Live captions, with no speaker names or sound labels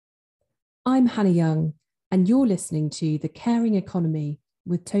I'm Hannah Young, and you're listening to The Caring Economy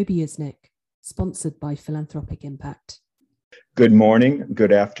with Toby Usnick, sponsored by Philanthropic Impact. Good morning,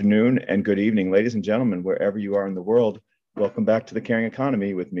 good afternoon, and good evening, ladies and gentlemen, wherever you are in the world. Welcome back to The Caring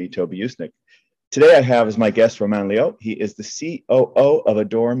Economy with me, Toby Usnick. Today I have as my guest Romain Liot. He is the COO of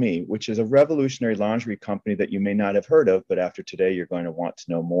Adore Me, which is a revolutionary lingerie company that you may not have heard of, but after today you're going to want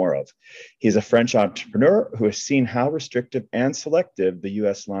to know more of. He's a French entrepreneur who has seen how restrictive and selective the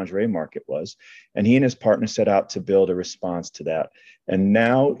US lingerie market was, and he and his partner set out to build a response to that. And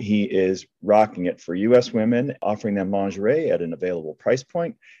now he is rocking it for US women, offering them lingerie at an available price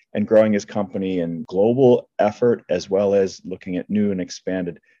point and growing his company in global effort, as well as looking at new and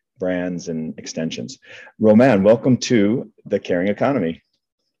expanded brands and extensions. Romain, welcome to The Caring Economy.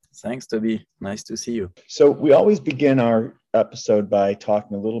 Thanks, Toby. Nice to see you. So we always begin our episode by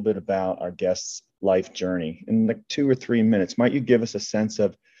talking a little bit about our guest's life journey. In like 2 or 3 minutes, might you give us a sense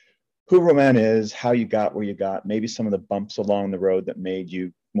of who Romain is, how you got where you got, maybe some of the bumps along the road that made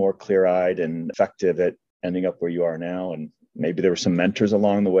you more clear-eyed and effective at ending up where you are now, and maybe there were some mentors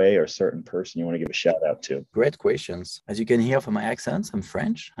along the way or a certain person you want to give a shout out to? Great questions. As you can hear from my accent, I'm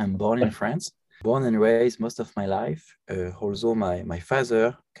French. I'm born in France, born and raised most of my life. Although my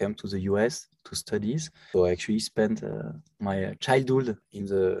father came to the US to studies. So I actually spent my childhood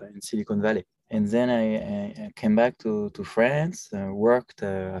in Silicon Valley. And then I came back to France, worked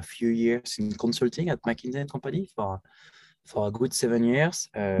a few years in consulting at McKinsey & Company for a good 7 years,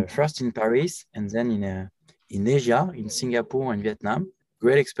 first in Paris and then in Asia, in Singapore and Vietnam.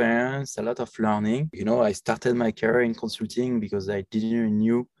 Great experience, a lot of learning. You know, I started my career in consulting because I didn't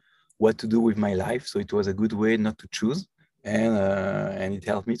know what to do with my life. So it was a good way not to choose. And it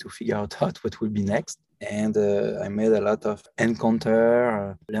helped me to figure out what would be next. And I made a lot of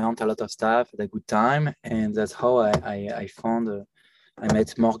encounter, learned a lot of stuff, had a good time. And that's how I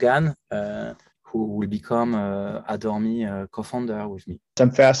met Morgan, who will become Adore Me co-founder with me. I'm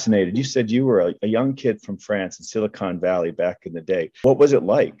fascinated. You said you were a young kid from France in Silicon Valley back in the day. What was it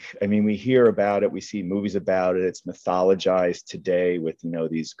like? I mean, we hear about it, we see movies about it. It's mythologized today with,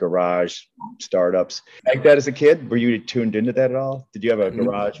 these garage startups. Like that as a kid, were you tuned into that at all? Did you have a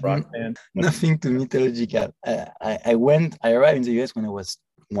garage rock band? Nothing too mythological. I arrived in the US when I was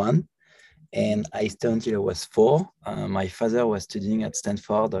 1. And I stayed until I was 4. My father was studying at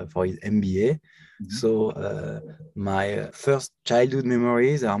Stanford for his MBA. Mm-hmm. So my first childhood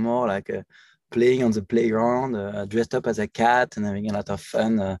memories are more like playing on the playground, dressed up as a cat and having a lot of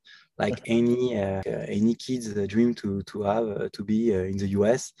fun, like any kid's dream to have to be in the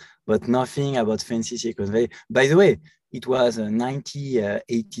US, but nothing about fancy Silicon Valley. By the way, it was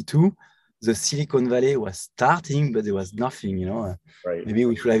 1982. The Silicon Valley was starting, but there was nothing, Right. Maybe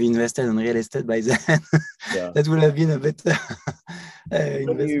we should have invested in real estate by then. Yeah. That would have been a better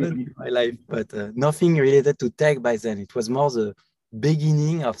investment in my life, but nothing related to tech by then. It was more the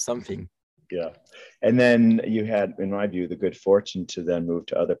beginning of something. Yeah. And then you had, in my view, the good fortune to then move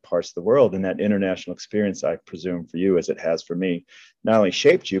to other parts of the world. And that international experience, I presume for you, as it has for me, not only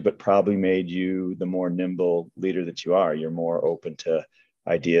shaped you, but probably made you the more nimble leader that you are. You're more open to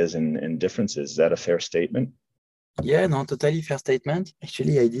ideas and differences. Is that a fair statement? Yeah, no, totally fair statement.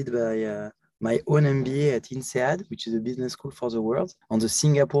 Actually, I did my own MBA at INSEAD, which is a business school for the world, on the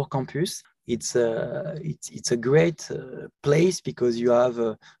Singapore campus. It's a great place because you have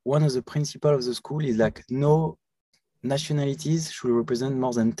one of the principles of the school is like no nationalities should represent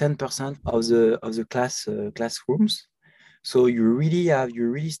more than 10% of the classrooms. So you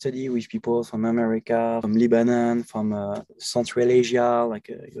really study with people from America, from Lebanon, from Central Asia, like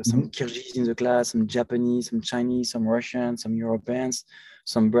some Kyrgyz in the class, some Japanese, some Chinese, some Russians, some Europeans,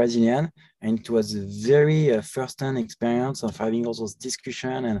 some Brazilian. And it was a very first-hand experience of having all those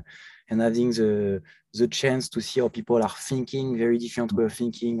discussions and having the chance to see how people are thinking, very different way of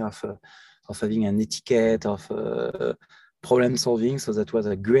thinking, of having an etiquette, of problem solving. So that was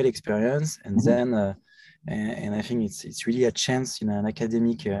a great experience. And then and I think it's really a chance in an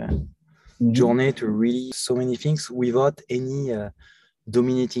academic journey to really so many things without any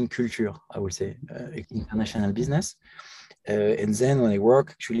dominating culture, I would say, international business. And then when I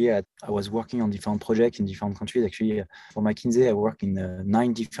work, actually, I was working on different projects in different countries. Actually, for McKinsey, I work in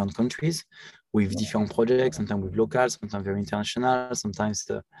 9 different countries with different projects, sometimes with locals, sometimes very international, sometimes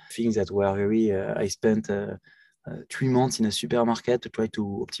things that were very, I spent 3 months in a supermarket to try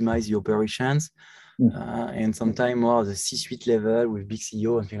to optimize the operations. And sometimes more the C-suite level with big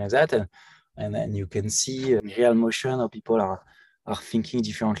CEO and things like that. And then you can see in real motion how people are thinking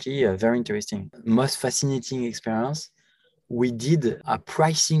differently. Very interesting. Most fascinating experience. We did a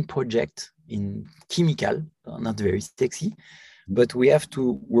pricing project in chemical, not very sexy, but we have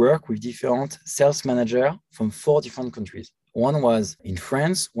to work with different sales managers from 4 different countries. One was in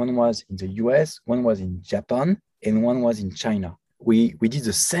France, one was in the US, one was in Japan, and one was in China. We did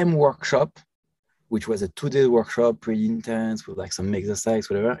the same workshop, which was a 2-day workshop, pretty intense with like some exercise,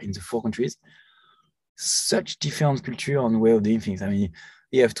 whatever, in the 4 countries. Such different culture and way of doing things. I mean,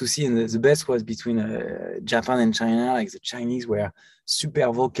 you have to see, and the best was between Japan and China. Like the Chinese were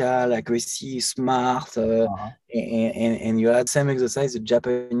super vocal, aggressive, smart, and you had same exercise. The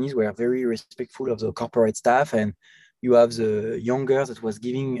Japanese were very respectful of the corporate staff, and you have the younger that was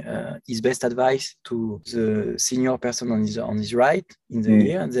giving his best advice to the senior person on his right in the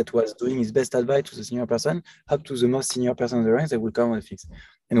year, and that was doing his best advice to the senior person up to the most senior person on the rank that will come with fix.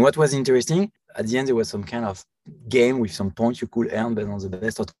 And what was interesting, at the end, there was some kind of game with some points you could earn based on the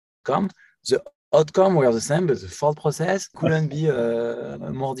best outcome. The outcome were the same, but the thought process couldn't be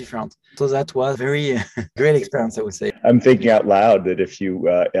more different. So that was very great experience, I would say. I'm thinking out loud that if you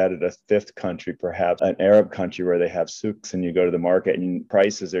added a 5th country, perhaps an Arab country where they have souks, and you go to the market and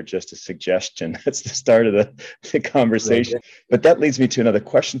prices are just a suggestion, that's the start of the conversation. Okay. But that leads me to another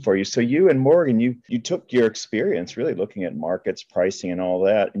question for you. So you and Morgan, you took your experience really looking at markets, pricing and all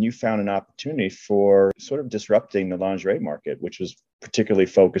that, and you found an opportunity for sort of disrupting the lingerie market, which was particularly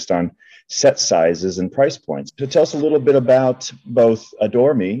focused on set sizes and price points. So tell us a little bit about both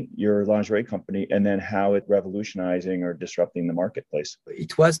Adore Me, your lingerie company, and then how it revolutionizing or disrupting the marketplace.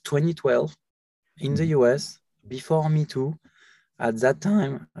 It was 2012 in the US, before Me Too. At that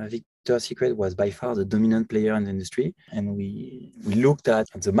time, Victoria's Secret was by far the dominant player in the industry. And we looked at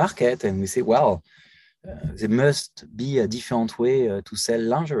the market and we say, well, there must be a different way to sell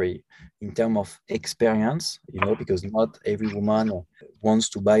lingerie in terms of experience, because not every woman wants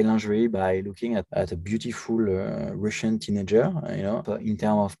to buy lingerie by looking at a beautiful Russian teenager, in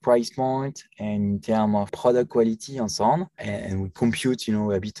terms of price point and in terms of product quality and so on. And we compute,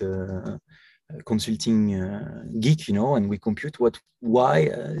 a bit consulting geek, and we compute why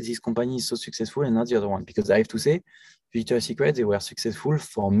this company is so successful and not the other one. Because I have to say, Victoria's Secret, they were successful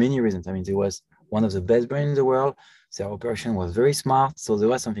for many reasons. I mean, there was one of the best brands in the world. Their operation was very smart. So there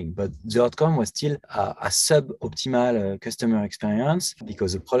was something, but the outcome was still a suboptimal customer experience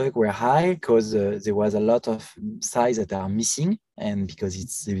because the product were high, because there was a lot of size that are missing, and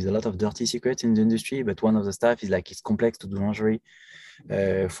because there is a lot of dirty secrets in the industry. But one of the stuff is like, it's complex to do lingerie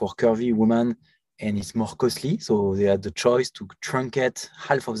for curvy women, and it's more costly. So they had the choice to truncate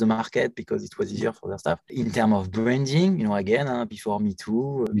half of the market because it was easier for their staff. In terms of branding, again, before Me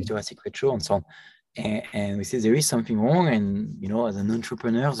Too, Victoria's Secret show and so on. And we say there is something wrong, and as an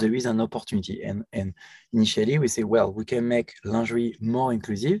entrepreneur, there is an opportunity. And initially we say, well, we can make lingerie more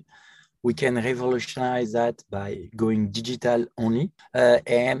inclusive. We can revolutionize that by going digital only,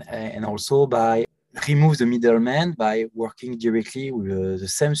 and also by remove the middleman by working directly with the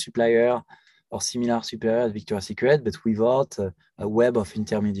same supplier or similar supplier at Victoria's Secret, but without a web of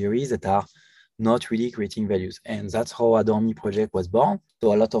intermediaries that are not really creating values. And that's how Adore Me project was born.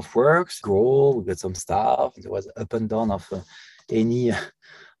 So a lot of work, grow, we got some stuff. There was up and down of any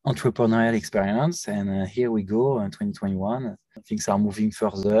entrepreneurial experience. And here we go in 2021. Things are moving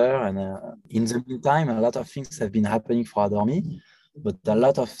further. And in the meantime, a lot of things have been happening for Adore Me, but a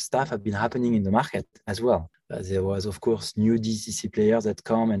lot of stuff have been happening in the market as well. There was, of course, new DTC players that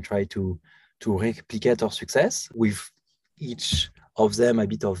come and try to replicate our success, with each of them a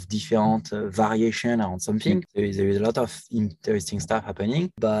bit of different variation on something. There is a lot of interesting stuff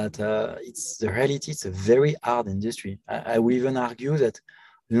happening, but it's the reality. It's a very hard industry. I will even argue that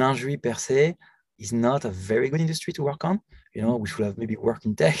lingerie per se is not a very good industry to work on. We should have maybe worked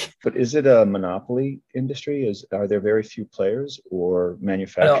in tech. But is it a monopoly industry? Are there very few players or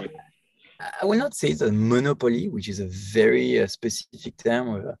manufacturers? I will not say it's a monopoly, which is a very specific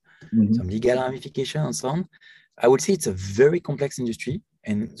term with some legal ramification and so on. I would say it's a very complex industry.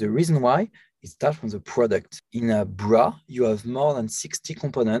 And the reason why, it starts from the product. In a bra, you have more than 60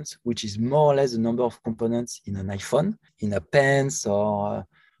 components, which is more or less the number of components in an iPhone. In a pants or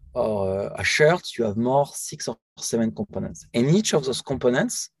a shirt, you have more 6 or 7 components. And each of those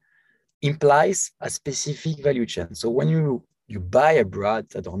components implies a specific value chain. So when you buy a bra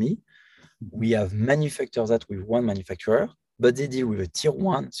at Adore Me, we have manufactured that with one manufacturer, but they deal with a tier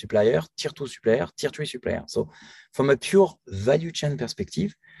 1 supplier, tier 2 supplier, tier 3 supplier. So from a pure value chain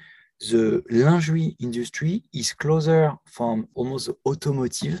perspective, the lingerie industry is closer from almost the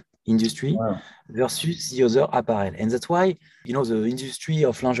automotive industry versus the other apparel. And that's why, the industry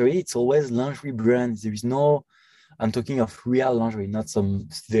of lingerie, it's always lingerie brands. There is no, I'm talking of real lingerie, not some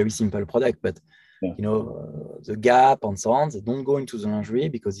very simple product, but the Gap and so on, they don't go into the lingerie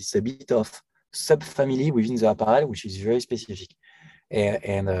because it's a bit of sub-family within the apparel, which is very specific.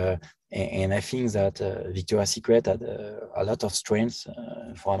 And I think that Victoria's Secret had a lot of strengths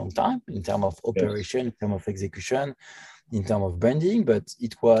for a long time in terms of operation, in terms of execution, in terms of branding, but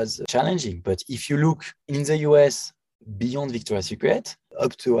it was challenging. But if you look in the US, beyond Victoria's Secret,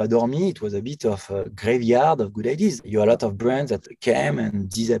 up to Adore Me, it was a bit of a graveyard of good ideas. You have a lot of brands that came and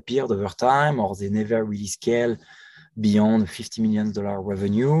disappeared over time, or they never really scale beyond $50 million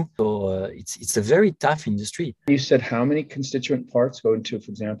revenue. So it's a very tough industry. You said how many constituent parts go into,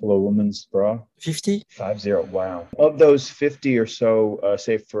 for example, a woman's bra? 50. 50. Wow. Of those 50 or so,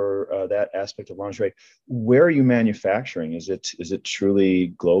 say for that aspect of lingerie, where are you manufacturing? Is it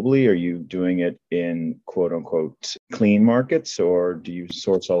truly globally? Are you doing it in quote unquote clean markets, or do you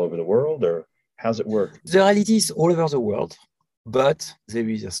source all over the world, or how's it work? The reality is all over the world, but there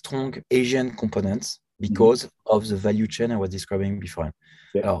is a strong Asian component because of the value chain I was describing before.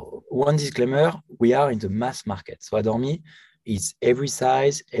 Yeah. One disclaimer, we are in the mass market. So Adore Me is every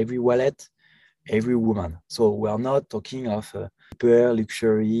size, every wallet, every woman. So we are not talking of a super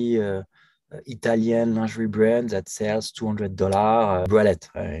luxury Italian lingerie brand that sells $200 wallet.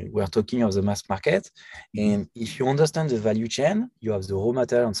 We are talking of the mass market. And if you understand the value chain, you have the raw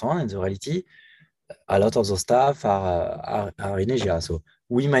material and so on, and the reality, a lot of the stuff are in Asia. So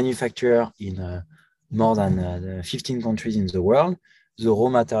we manufacture in more than 15 countries in the world. The raw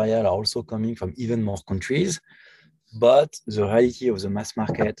material are also coming from even more countries. But the reality of the mass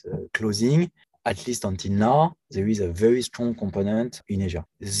market clothing, at least until now, there is a very strong component in Asia.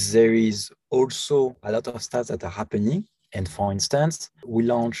 There is also a lot of stuff that are happening. And for instance, we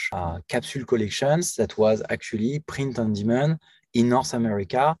launched capsule collections that was actually print on demand in North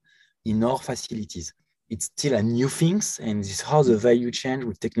America, in our facilities. It's still a new things, and this is how the value chain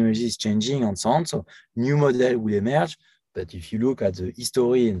with technology is changing and so on. So new model will emerge. But if you look at the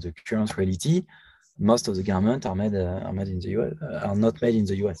history and the current reality, most of the garments are made in the US, are not made in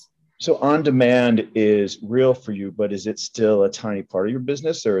the US. So on demand is real for you, but is it still a tiny part of your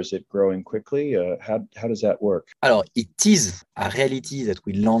business, or is it growing quickly? How does that work? Alors, it is a reality that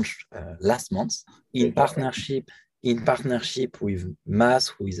we launched last month in partnership with Mass,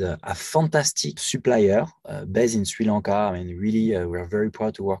 who is a fantastic supplier based in Sri Lanka. I mean, really, we're very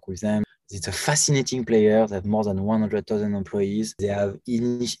proud to work with them. It's a fascinating player. They have more than 100,000 employees. They have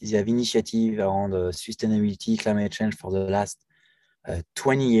initiative around sustainability, climate change for the last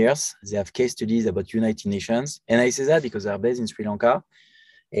 20 years. They have case studies about United Nations. And I say that because they're based in Sri Lanka.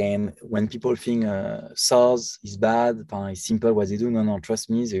 And when people think SARS is bad, it's simple what they do. No, trust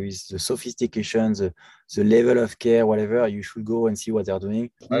me, there is the sophistication, the level of care, whatever. You should go and see what they're doing.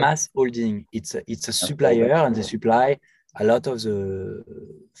 Mass Holding, it's a supplier, and they supply a lot of the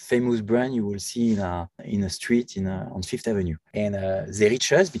famous brand you will see in a street on Fifth Avenue. And they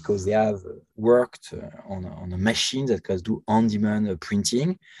reach us because they have worked on a machine that can do on-demand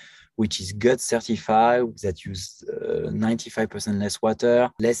printing, which is GOTS certified, that use 95% less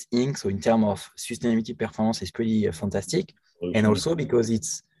water, less ink. So in terms of sustainability performance, it's pretty fantastic. And also because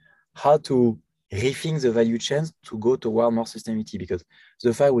it's how to rethink the value chain to go toward more sustainability. Because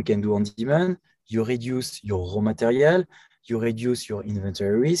the fact we can do on demand, you reduce your raw material, you reduce your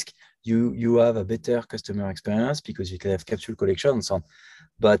inventory risk, you have a better customer experience because you can have capsule collection and so on.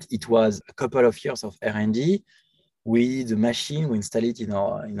 But it was a couple of years of R&D. We the machine, we install it in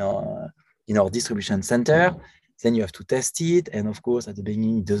our distribution center. Then you have to test it. And of course, at the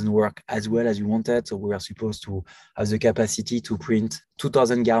beginning, it doesn't work as well as you wanted. So we were supposed to have the capacity to print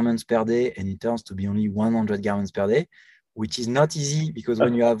 2,000 garments per day, and it turns to be only 100 garments per day, which is not easy because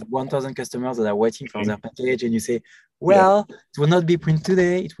when you have 1,000 customers that are waiting for their package and you say, well, it will not be printed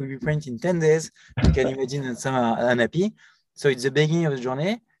today, it will be printed in 10 days. You can imagine that some are unhappy. So it's the beginning of the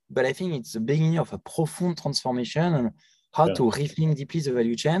journey, but I think it's the beginning of a profound transformation and how to rethink deeply the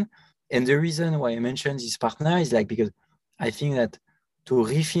value chain. And the reason why I mentioned this partner is because I think that to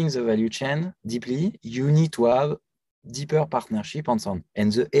rethink the value chain deeply, you need to have deeper partnership and so on.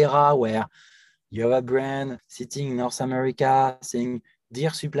 And the era where you have a brand sitting in North America saying,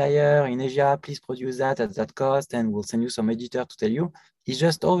 dear supplier in Asia, please produce that at that cost, and we'll send you some editor to tell you, it's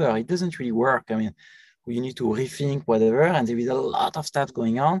just over. It doesn't really work. I mean, you need to rethink whatever, and there is a lot of stuff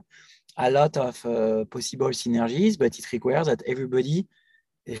going on, a lot of possible synergies, but it requires that everybody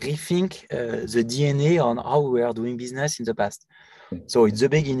rethink the DNA on how we are doing business in the past. So it's the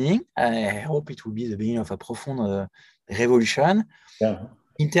beginning. I hope it will be the beginning of a profound revolution.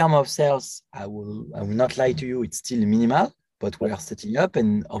 In terms of sales, I will not lie to you, it's still minimal, but we are setting up,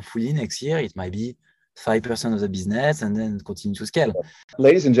 and hopefully next year it might be 5% of the business and then continue to scale.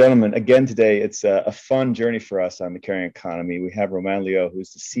 Ladies and gentlemen, again today, it's a fun journey for us on the Caring Economy. We have Romain Liot,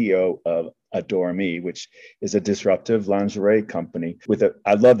 who's the CEO of Adore Me, which is a disruptive lingerie company with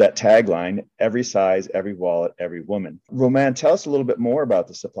I love that tagline, every size, every wallet, every woman. Romain, tell us a little bit more about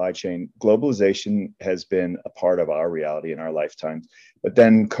the supply chain. Globalization has been a part of our reality in our lifetimes, but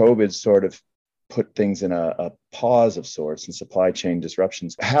then COVID sort of put things in a pause of sorts and supply chain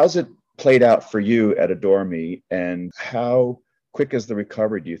disruptions. How's it played out for you at Adore Me, and how quick is the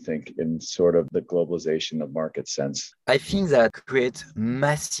recovery, do you think, in sort of the globalization of market sense? I think that creates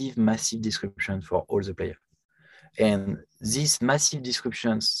massive disruption for all the players. And these massive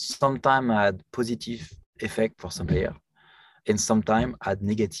disruptions sometimes had positive effect for some players and sometimes had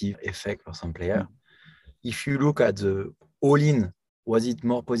negative effect for some players. If you look at the all-in, was it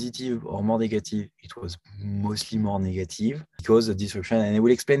more positive or more negative? It was mostly more negative because of the disruption. And I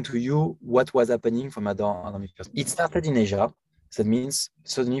will explain to you what was happening from Adore Me. It started in Asia. That means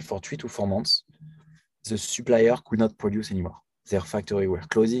suddenly for 3 to 4 months, the supplier could not produce anymore. Their factory were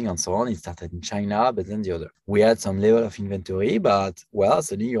closing and so on. It started in China, but then the other. We had some level of inventory, but well,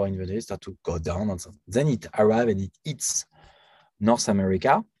 suddenly your inventory started to go down and so on. Then it arrived and it hits North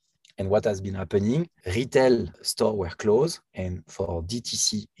America. And what has been happening, retail stores were closed. And for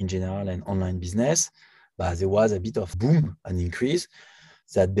DTC in general and online business, there was a bit of boom, an increase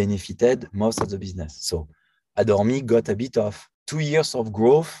that benefited most of the business. So Adore Me got a bit of 2 years of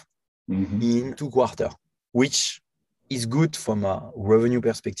growth in 2 quarters, which is good from a revenue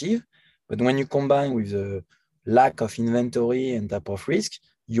perspective. But when you combine with the lack of inventory and type of risk,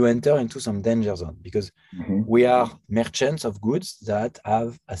 you enter into some danger zone because we are merchants of goods that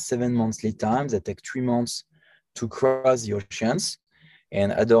have a 7 months lead time that take 3 months to cross the oceans.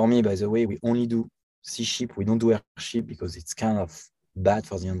 And Adore Me, by the way, we only do sea ship. We don't do air ship because it's kind of bad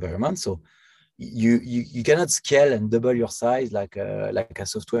for the environment. So you cannot scale and double your size like a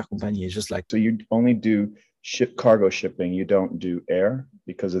software company. It's just like, so you only do cargo shipping. You don't do air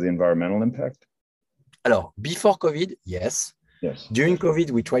because of the environmental impact. Alors, before COVID, yes. Yes. During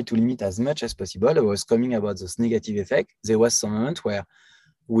COVID, we tried to limit as much as possible. I was coming about this negative effect. There was some moment where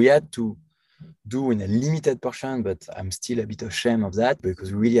we had to do in a limited portion, but I'm still a bit ashamed of that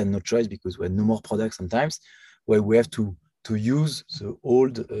because we really had no choice because we had no more products sometimes where we have to use the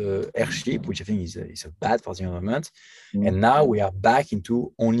old airship, which I think is bad for the environment. And now we are back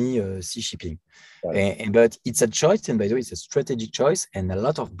into only sea shipping. But it's a choice, and by the way, it's a strategic choice. And a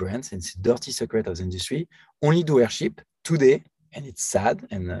lot of brands, and it's a dirty secret of the industry, only do airship today. And it's sad.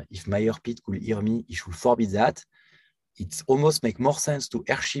 And if Meyer Pitt could hear me, he should forbid that. It almost makes more sense to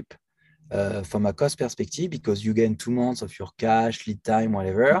airship from a cost perspective because you gain 2 months of your cash, lead time,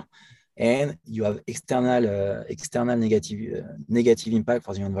 whatever. And you have external negative impact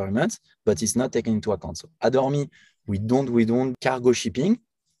for the environment, but it's not taken into account. So Adore Me, we don't cargo shipping.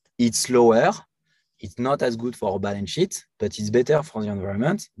 It's slower. It's not as good for our balance sheet, but it's better for the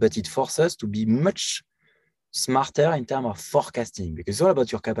environment. But it forces us to be much smarter in terms of forecasting because it's all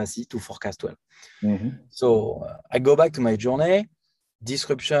about your capacity to forecast well. So I go back to my journey,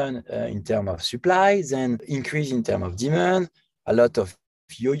 disruption in terms of supply, then increase in terms of demand, a lot of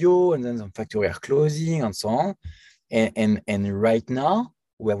yo-yo, and then some factory are closing and so on. And right now,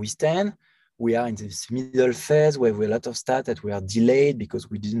 where we stand, we are in this middle phase where we have a lot of stats that we are delayed because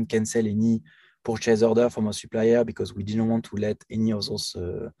we didn't cancel any purchase order from a supplier because we didn't want to let any of those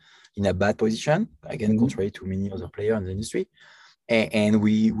in a bad position, again, contrary to many other players in the industry. And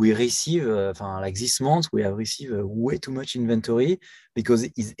we receive, like this month, we have received way too much inventory because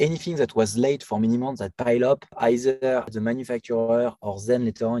it's anything that was late for many months that pile up either the manufacturer or then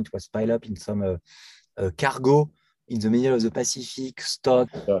later on it was piled up in some cargo in the middle of the Pacific, stock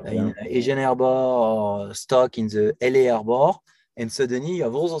in Asian harbor or stock in the LA harbor. And suddenly you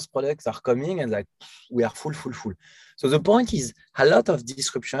have all those products are coming and like we are full. So the point is a lot of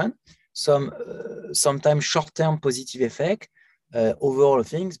disruption, sometimes short-term positive effect, overall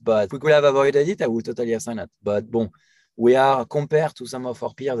things, but if we could have avoided it, I would totally have signed it. But we are compared to some of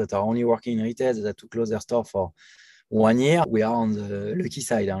our peers that are only working in retail that had to close their store for 1 year. We are on the lucky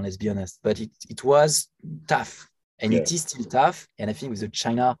side, let's be honest. But it was tough, and it is still tough. And I think with the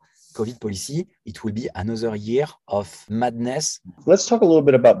China COVID policy, it will be another year of madness. Let's talk a little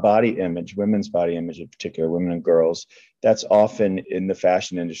bit about body image, women's body image in particular, women and girls. That's often in the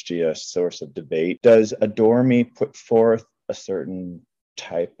fashion industry a source of debate. Does Adore Me put forth a certain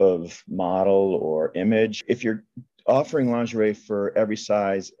type of model or image? If you're offering lingerie for every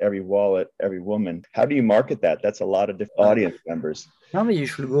size, every wallet, every woman. How do you market that? That's a lot of different audience members. No, but you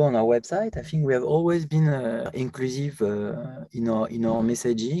should go on our website. I think we have always been inclusive in our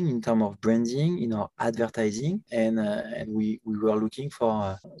messaging, in terms of branding, in our advertising, and we were looking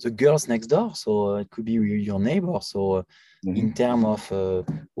for the girls next door. So it could be your neighbor. So in terms of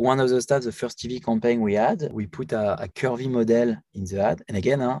one of the stuff, the first TV campaign we had, we put a curvy model in the ad, and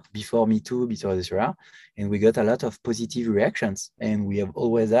again, before Me Too, before etc. And we got a lot of positive reactions. And we have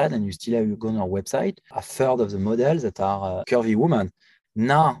always had, and you still have, you go on our website, a third of the models that are curvy women.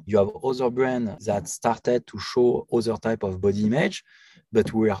 Now you have other brands that started to show other type of body image,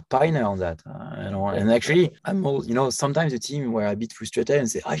 but we are pioneer on that. And actually, sometimes the team were a bit frustrated and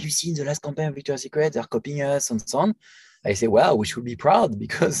say, "Have you seen the last campaign of Victoria's Secret? They're copying us and so on." I say, well, we should be proud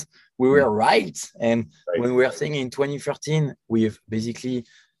because we were right. And when we were saying in 2013, with basically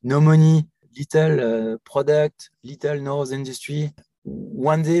no money, little product, little knows industry,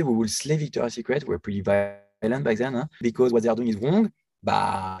 one day we will slay Victoria's Secret. We're pretty violent back then, because what they are doing is wrong.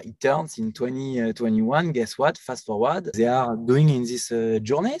 But it turns in 2021, guess what? Fast forward, they are doing in this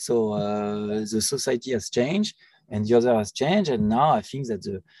journey. So the society has changed and the other has changed. And now I think that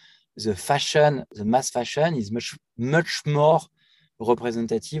the fashion, the mass fashion is much more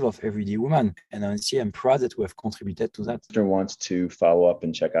representative of everyday women. And honestly, I'm proud that we have contributed to that. If anyone wants to follow up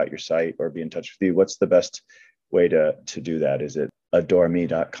and check out your site or be in touch with you, what's the best way to do that? Is it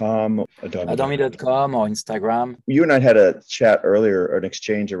adoreme.com? Adoreme.com or Instagram. You and I had a chat earlier, or an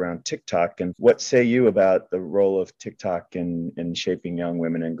exchange around TikTok. And what say you about the role of TikTok in shaping young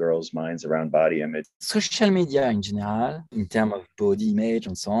women and girls' minds around body image? Social media in general, in terms of body image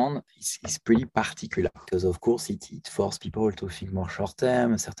and so on, is pretty particular because, of course, it forces people to think more short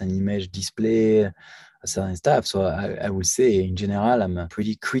term, a certain image display, a certain stuff. So I would say, in general, I'm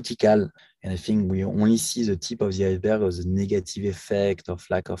pretty critical. And I think we only see the tip of the iceberg of the negative effect of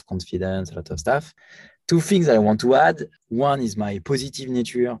lack of confidence, a lot of stuff. Two things I want to add. One is my positive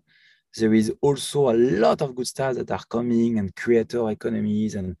nature. There is also a lot of good stuff that are coming, and creator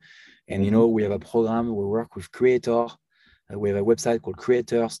economies. And we have a program, we work with creators. We have a website called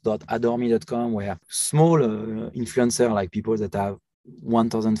creators.adoreme.com where small influencers, like people that have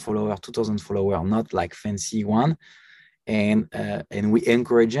 1,000 followers, 2,000 followers, not like fancy one. And we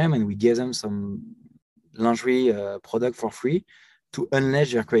encourage them and we give them some lingerie product for free to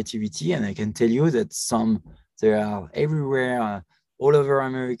unleash their creativity. And I can tell you that they are everywhere, all over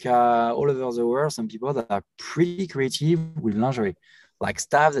America, all over the world, some people that are pretty creative with lingerie, like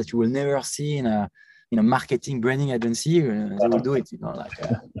stuff that you will never see in a marketing branding agency. They will do it,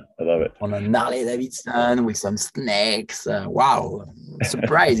 I love it. On a Harley Davidson with some snakes. Wow,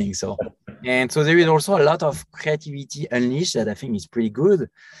 surprising. So there is also a lot of creativity unleashed that I think is pretty good.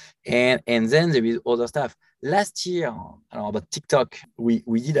 And then there is other stuff. Last year, about TikTok, we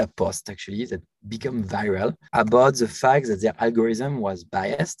did a post actually that became viral about the fact that their algorithm was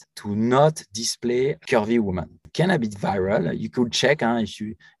biased to not display curvy women. It can a bit viral. You could check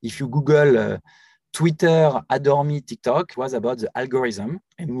if you Google Twitter, Adore Me, TikTok, was about the algorithm.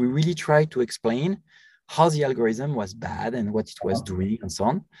 And we really tried to explain how the algorithm was bad and what it was doing and so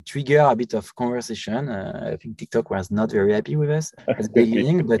on. Trigger a bit of conversation. I think TikTok was not very happy with us at the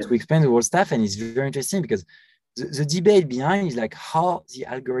beginning, but we explained the whole stuff, and it's very interesting because the debate behind is like how the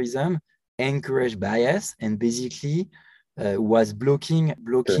algorithm encouraged bias and basically was blocking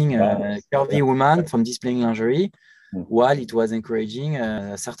curvy women from displaying lingerie, while it was encouraging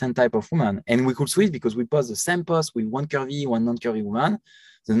a certain type of woman. And we could switch because we post the same post with one curvy, one non-curvy woman.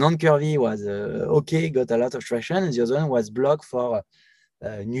 The non-curvy was got a lot of traction, and the other one was blocked for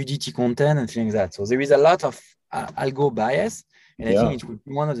nudity content and things like that. So there is a lot of algo bias, and I think it will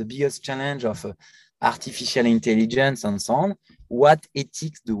be one of the biggest challenge of artificial intelligence and so on. What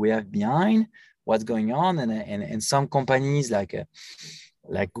ethics do we have behind what's going on? And some companies like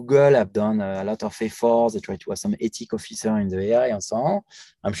Google have done a lot of efforts. They try to have some ethic officer in the AI and so on.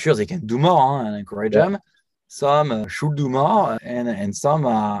 I'm sure they can do more and encourage them. Some should do more, and some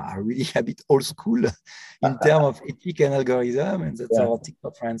are really a bit old school in terms of ethic and algorithm, and that's our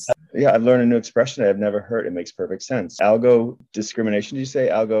TikTok friends. Yeah, I've learned a new expression I've never heard. It makes perfect sense. Algo discrimination, did you say?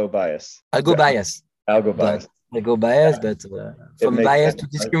 Algo bias? Algo bias. Algo bias. Algo bias, but from bias to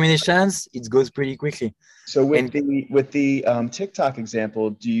discriminations, it goes pretty quickly. So with the TikTok example,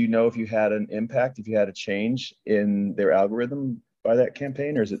 do you know if you had an impact, if you had a change in their algorithm by that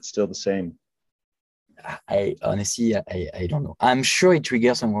campaign, or is it still the same? I honestly don't know. I'm sure it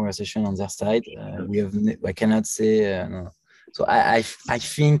triggers some conversation on their side. I cannot say no. So I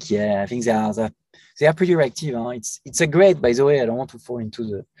think they are pretty reactive. It's a great, by the way. I don't want to fall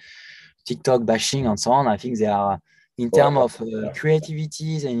into TikTok bashing and so on. I think they are in terms of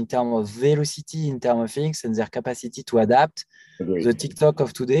creativities and in terms of velocity, in terms of things and their capacity to adapt. Agreed. The TikTok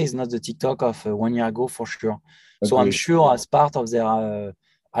of today is not the TikTok of 1 year ago for sure. Agreed. So I'm sure as part of their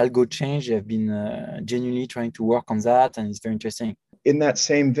algo change, they've been genuinely trying to work on that, and it's very interesting. In that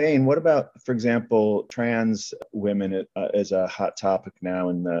same vein, what about, for example, trans women is a hot topic now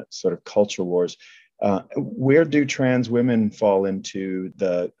in the sort of culture wars. Where do trans women fall into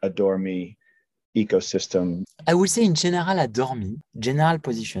the Adore Me ecosystem? I would say in general, Adore Me, general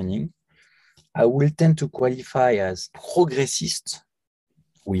positioning, I will tend to qualify as progressist.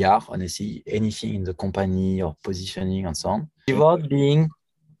 We are, honestly, anything in the company or positioning and so on, without being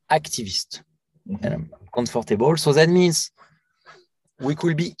activist and comfortable. So that means we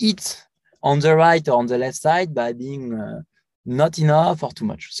could be hit on the right or on the left side by being not enough or too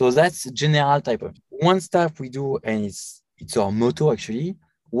much. So that's general type of one stuff we do, and it's our motto actually.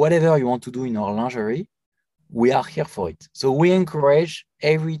 Whatever you want to do in our lingerie, we are here for it. So we encourage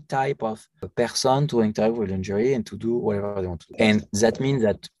every type of person to interact with lingerie and to do whatever they want to do. And that means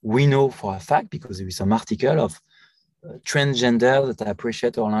that we know for a fact, because there is some article of transgender that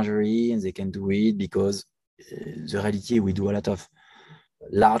appreciate our lingerie and they can do it because the reality, we do a lot of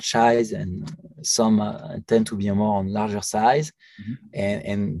large size and some tend to be more on larger size.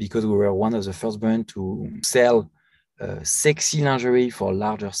 And because we were one of the first brands to sell sexy lingerie for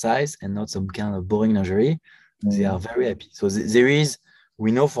larger size and not some kind of boring lingerie, they are very happy. So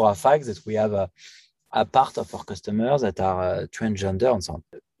we know for a fact that we have a part of our customers that are transgender and so on.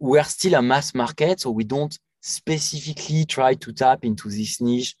 We are still a mass market, so we don't specifically try to tap into this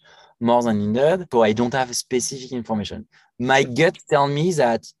niche more than needed. So I don't have specific information. My gut tells me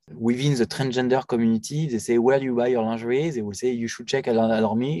that within the transgender community, they say, where do you buy your lingerie? They will say, you should check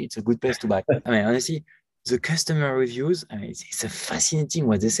Adore Me. It's a good place to buy. I mean, honestly, the customer reviews, I mean, it's a fascinating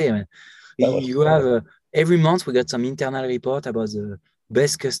what they say. I mean, you have every month, we got some internal report about the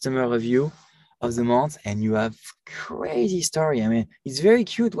best customer review of the month, and you have crazy story. I mean, it's very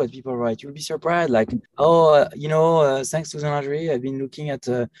cute what people write. You'll be surprised, like, thanks to the lingerie, I've been looking at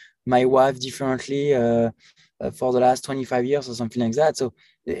my wife differently for the last 25 years or something like that. So,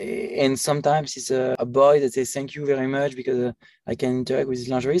 and sometimes it's a boy that says thank you very much because I can interact with this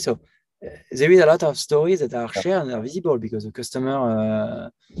lingerie. So there is a lot of stories that are shared and are visible because the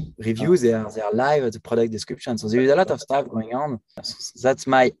customer reviews, they are live at the product description. So there is a lot of stuff going on. So that's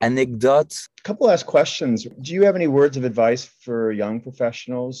my anecdote. A couple last questions. Do you have any words of advice for young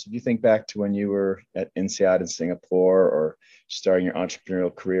professionals? Do you think back to when you were at INSEAD in Singapore or starting your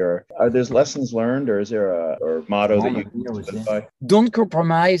entrepreneurial career? Are there lessons learned, or is there a motto that you live by? Don't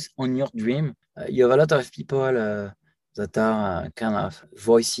compromise on your dream. You have a lot of people that are kind of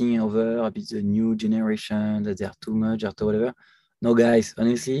voicing over a bit the new generation, that they're too much or whatever. No, guys,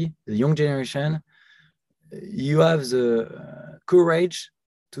 honestly, the young generation, you have the courage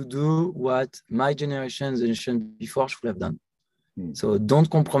to do what my generation, the generation before should have done. So don't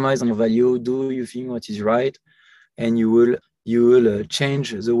compromise on your value. Do you think what is right, and you will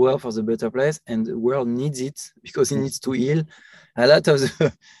change the world for the better place, and the world needs it because it needs to heal a lot of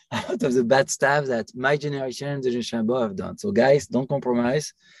the bad stuff that my generation, the generation above have done. So guys, don't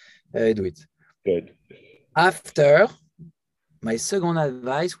compromise, do it. Good. After, my second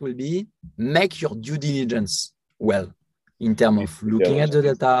advice will be make your due diligence well in terms of looking at the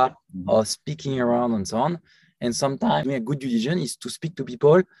data or speaking around and so on. And sometimes a good due diligence is to speak to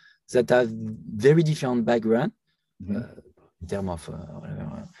people that have very different background.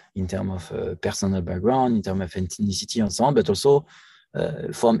 In terms of personal background, in terms of ethnicity and so on, but also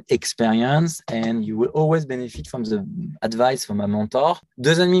from experience, and you will always benefit from the advice from a mentor.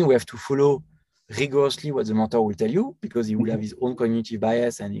 Doesn't mean we have to follow rigorously what the mentor will tell you, because he will have his own cognitive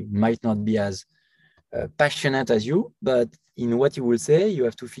bias and he might not be as passionate as you, but in what he will say, you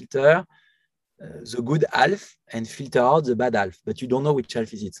have to filter the good half and filter out the bad half, but you don't know which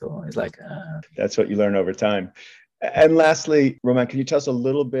half is it. So it's like... That's what you learn over time. And lastly, Romain, can you tell us a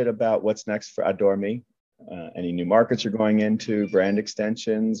little bit about what's next for Adore Me? Any new markets you're going into, brand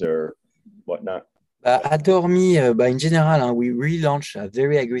extensions or whatnot? Adore Me, in general, we relaunched a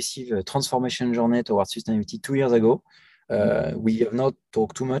very aggressive transformation journey towards sustainability 2 years ago. We have not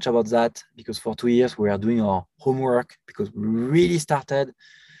talked too much about that because for 2 years we are doing our homework, because we really started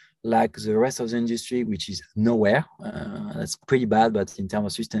like the rest of the industry, which is nowhere. That's pretty bad, but in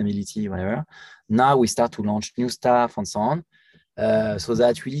terms of sustainability, whatever. Now we start to launch new stuff and so on. So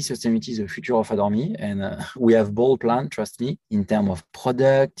that really sustainability is the future of Adore Me. And we have bold plan, trust me, in terms of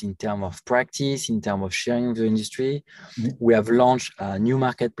product, in terms of practice, in terms of sharing the industry. Mm-hmm. We have launched a new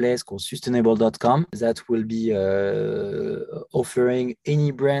marketplace called sustainable.com that will be offering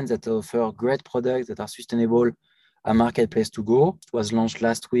any brands that offer great products that are sustainable a marketplace to go. It was launched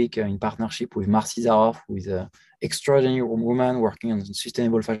last week in partnership with Marcy Zaroff, who is an extraordinary woman working on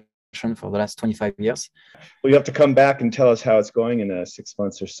sustainable fashion for the last 25 years. Well, you have to come back and tell us how it's going in 6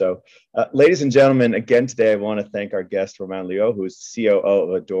 months or so. Ladies and gentlemen, again today, I want to thank our guest, Romain Liot, who is COO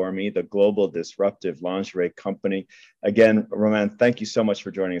of Adore Me, the global disruptive lingerie company. Again, Romain, thank you so much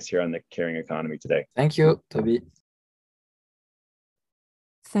for joining us here on the Caring Economy today. Thank you, Toby.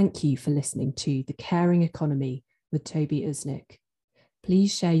 Thank you for listening to The Caring Economy with Toby Usnik.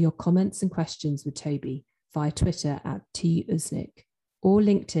 Please share your comments and questions with Toby via Twitter @TUsnik or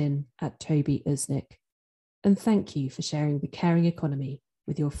LinkedIn @Toby Usnik. And thank you for sharing The Caring Economy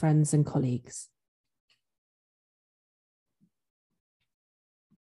with your friends and colleagues.